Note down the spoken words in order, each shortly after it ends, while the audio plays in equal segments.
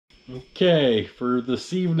Okay, for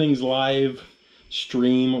this evening's live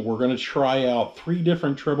stream, we're going to try out 3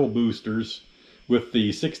 different treble boosters with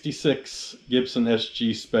the 66 Gibson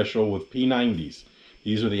SG Special with P90's.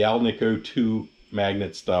 These are the Alnico 2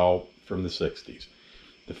 magnet style from the 60s.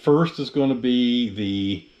 The first is going to be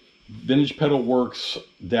the Vintage Pedal Works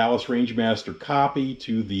Dallas Rangemaster copy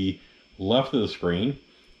to the left of the screen.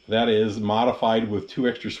 That is modified with 2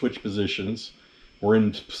 extra switch positions. We're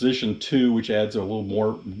in position 2, which adds a little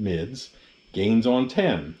more mids. Gains on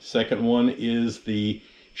 10. Second one is the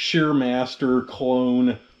Sheermaster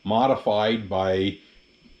clone modified by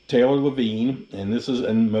Taylor Levine, and this is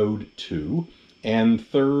in mode 2. And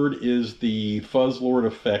third is the Fuzzlord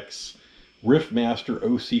Effects Riffmaster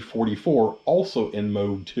OC44, also in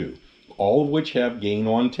mode 2. All of which have gain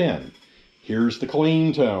on 10. Here's the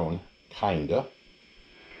clean tone, kinda.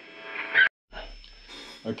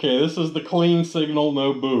 Okay, this is the clean signal,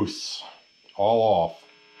 no boosts. All off.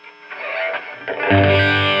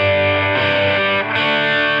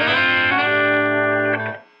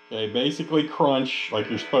 Okay, basically crunch like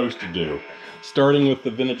you're supposed to do. Starting with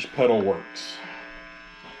the Vintage Pedal Works.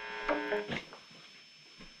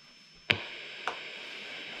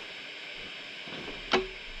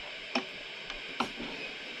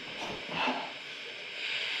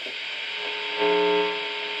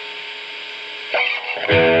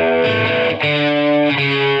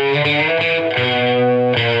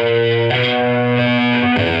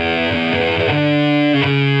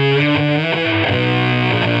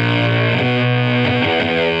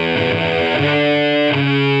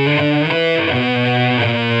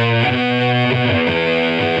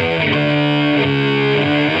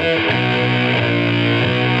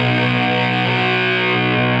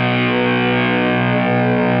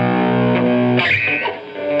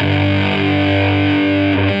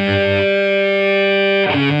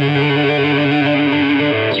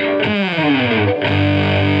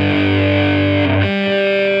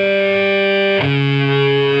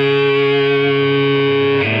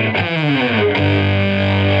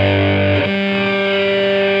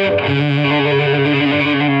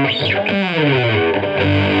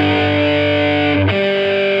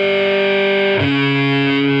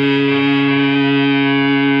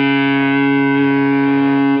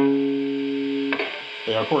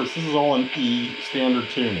 Of course, this is all in E standard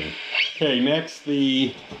tuning. Okay, next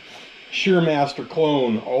the Sheermaster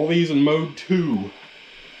clone. All these in mode 2.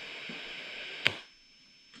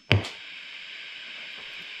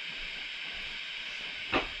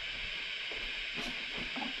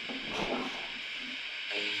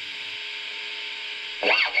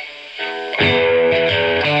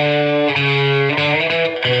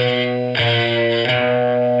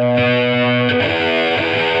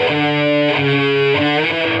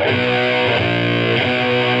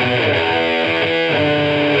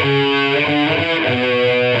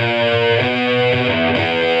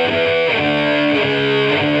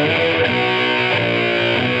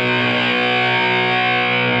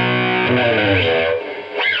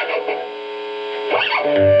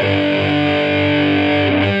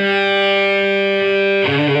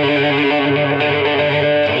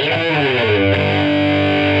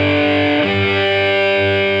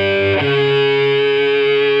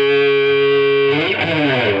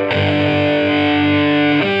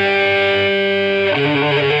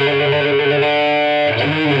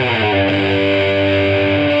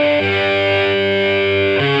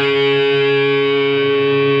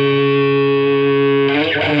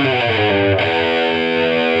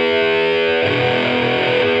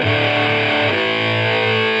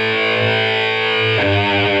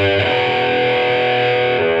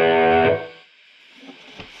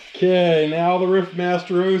 Okay, now the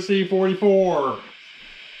Riffmaster OC44.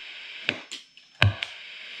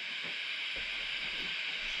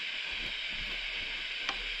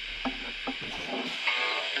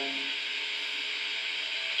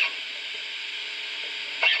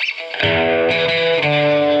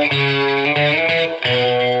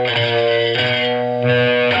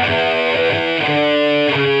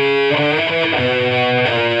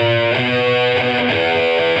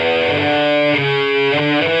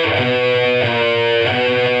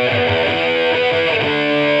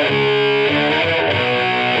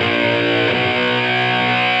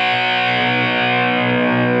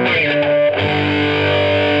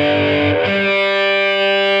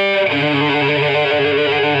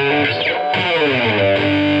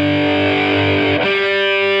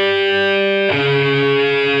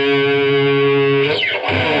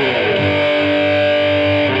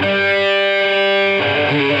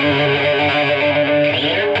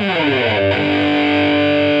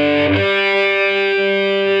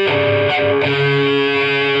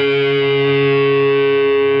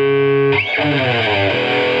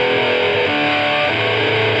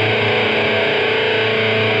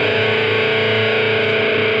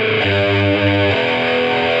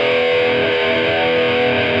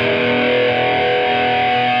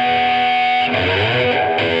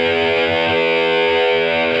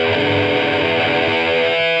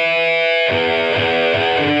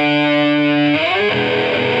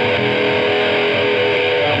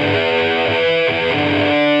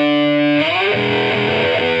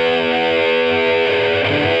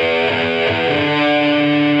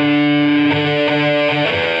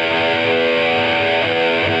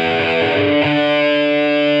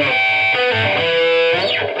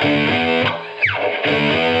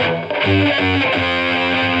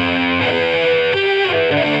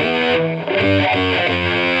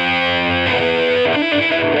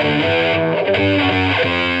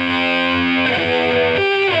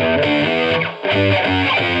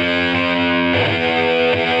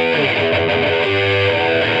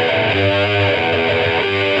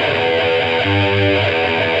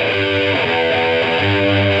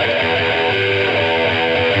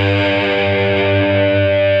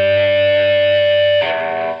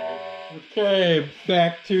 Okay,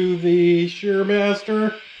 back to the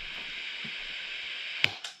Sheermaster.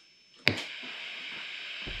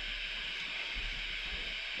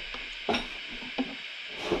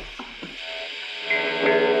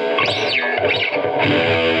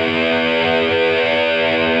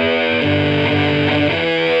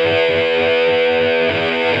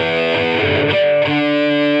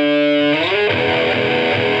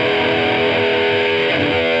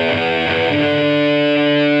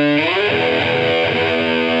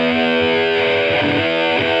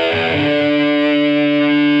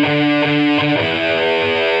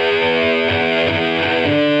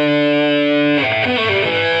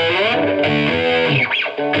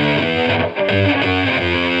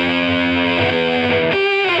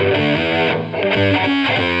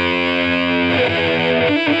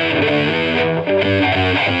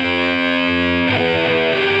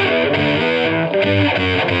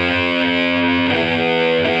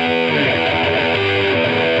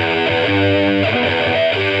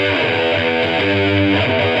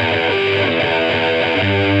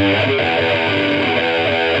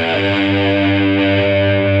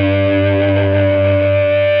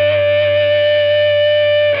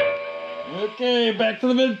 Okay, back to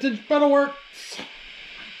the vintage pedal works.